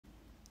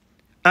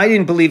I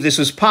didn't believe this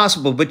was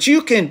possible, but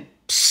you can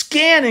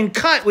scan and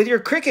cut with your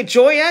Cricut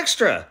Joy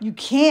XTRA. You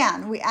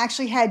can. We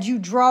actually had you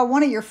draw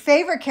one of your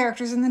favorite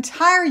characters in the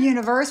entire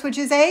universe, which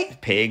is a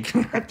pig.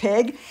 A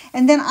pig.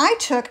 And then I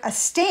took a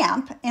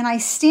stamp and I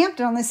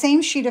stamped it on the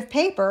same sheet of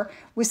paper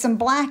with some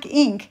black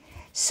ink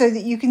so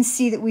that you can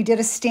see that we did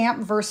a stamp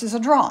versus a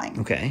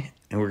drawing. Okay.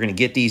 And we're going to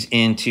get these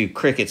into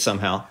Cricut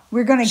somehow.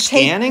 We're going to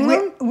scanning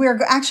them? We're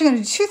actually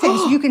going to do two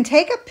things. You can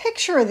take a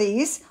picture of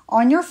these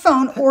on your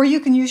phone, or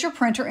you can use your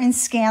printer and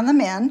scan them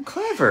in.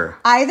 Clever.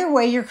 Either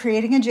way, you're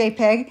creating a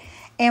JPEG.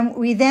 And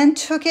we then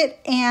took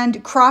it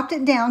and cropped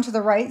it down to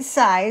the right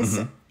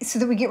size so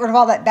that we get rid of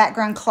all that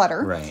background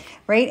clutter.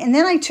 Right. And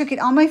then I took it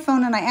on my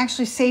phone and I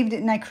actually saved it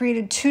and I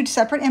created 2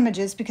 separate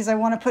images because I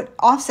want to put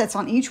offsets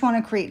on each one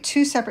and create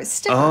 2 separate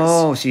stickers.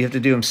 Oh, so you have to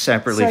do them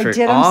separately for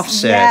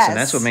offsets, and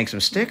that's what makes them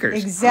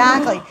stickers.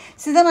 Exactly.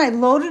 So then I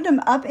loaded them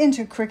up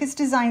into Cricut's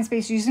Design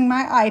Space using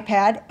my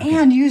iPad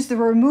and used the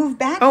remove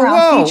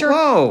background feature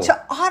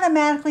to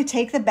automatically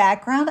take the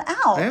background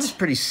out. That was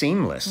pretty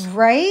seamless.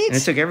 Right? And it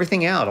took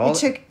everything out. It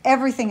took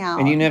everything out.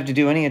 And you didn't have to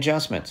do any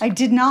adjustments. I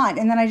did not.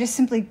 And then I just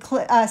simply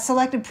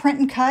selected print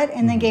and cut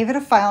and then gave it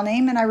a file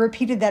name, and I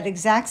repeated that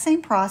exact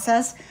same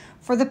process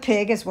for the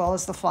pig as well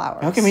as the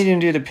flowers. How come you didn't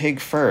do the pig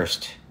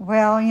first?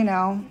 Well, you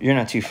know. You're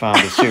not too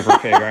fond of Super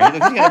Pig, are you?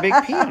 Look, he's got a big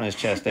P on his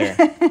chest there.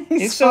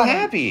 He's so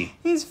happy.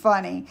 He's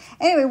funny.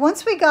 Anyway,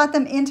 once we got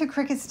them into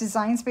Cricut's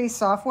Design Space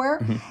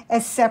software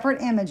as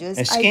separate images.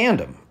 I scanned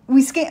them.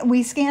 We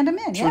scanned them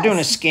in, So we're doing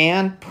a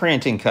scan,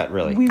 print, and cut,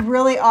 really. We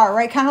really are,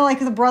 right? Kind of like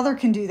the brother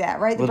can do that,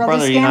 right? The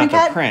brother you don't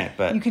have to print,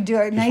 but you could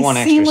do a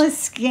nice seamless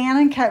scan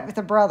and cut with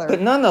the brother. But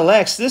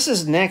nonetheless, this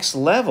is next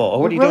level. Oh,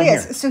 what are you doing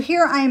here? So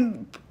here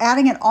I'm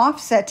adding an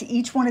offset to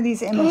each one of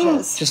these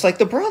images. Just like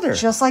the brother.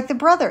 Just like the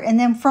brother. And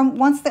then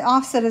once the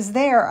offset is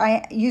there,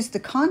 I used the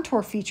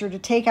contour feature to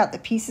take out the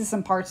pieces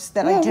and parts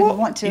that I didn't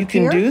want to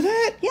appear. You can do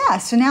that? Yeah,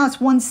 so now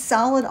it's one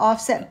solid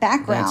offset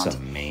background. That's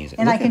amazing.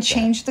 And I can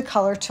change the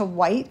color to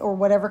white or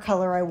whatever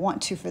color I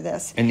want to for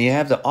this. And you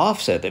have the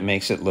offset that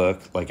makes it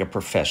look like a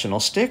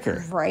professional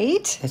sticker.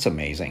 Right? That's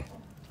amazing.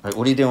 All right,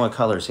 what are you doing with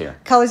colors here?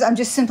 Colors, I'm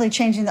just simply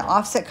changing the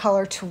offset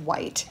color to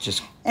white.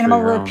 And I'm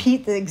going to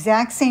repeat the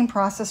exact same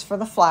process for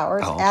the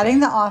flowers,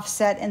 adding the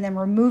offset and then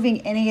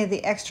removing any of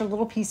the extra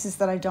little pieces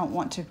that I don't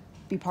want to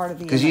be part of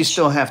the image. Because you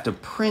still have to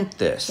print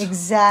this.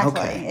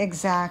 Exactly,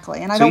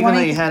 exactly. And so even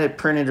though you had it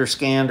printed or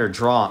scanned or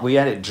drawn, we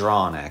had it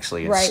drawn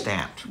actually and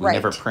stamped. We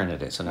never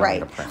printed it, so now we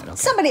got to print it. Okay.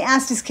 Somebody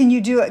asked us, can you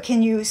do it?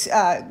 Can you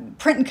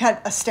print and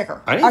cut a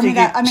sticker? I mean,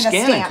 a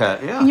stamp. And cut,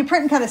 Can you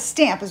print and cut a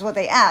stamp? Is what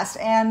they asked,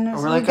 and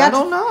we're like, I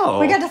don't know.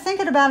 We got to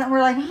thinking about it, and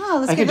we're like,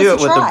 oh, let's give this a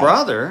try. I could do it with the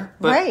brother,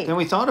 but then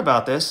we thought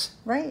about this.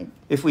 Right.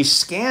 If we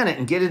scan it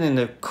and get it in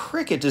the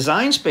Cricut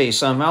Design Space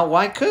somehow,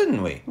 why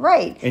couldn't we?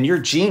 Right. And you're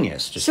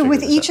genius. So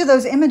with each of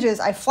those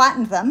images, I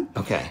flattened them.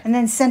 Okay. And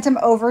then sent them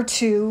over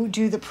to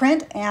do the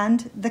print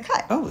and the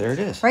cut. Oh, there it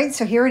is. Right.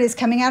 So here it is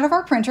coming out of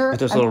our printer. With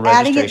those little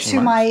adding it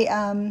to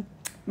marks.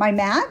 my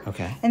mat.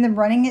 Okay. And then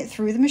running it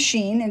through the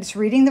machine, and it's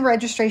reading the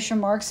registration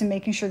marks and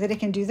making sure that it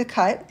can do the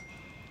cut.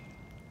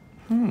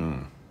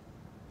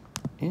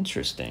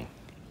 Interesting.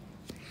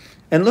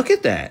 And look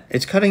at that.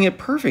 It's cutting it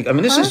perfect. I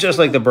mean, this is just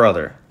like the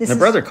brother. The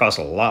brother costs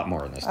a lot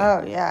more than this thing.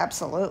 Oh, yeah,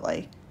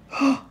 absolutely.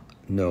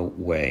 No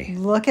way.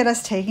 Look at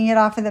us taking it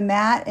off of the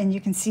mat, and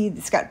you can see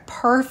it's got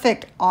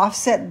perfect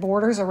offset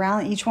borders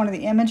around each one of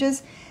the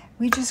images.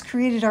 We just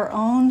created our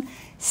own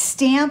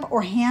stamp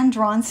or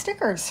hand-drawn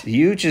stickers.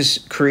 You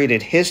just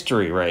created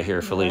history right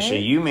here, Felicia.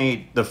 Right? You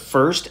made the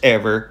first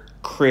ever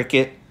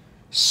Cricut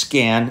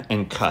scan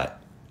and cut.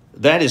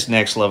 That is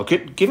next level.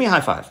 Give me a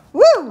high five.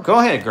 Woo! Go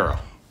ahead, girl.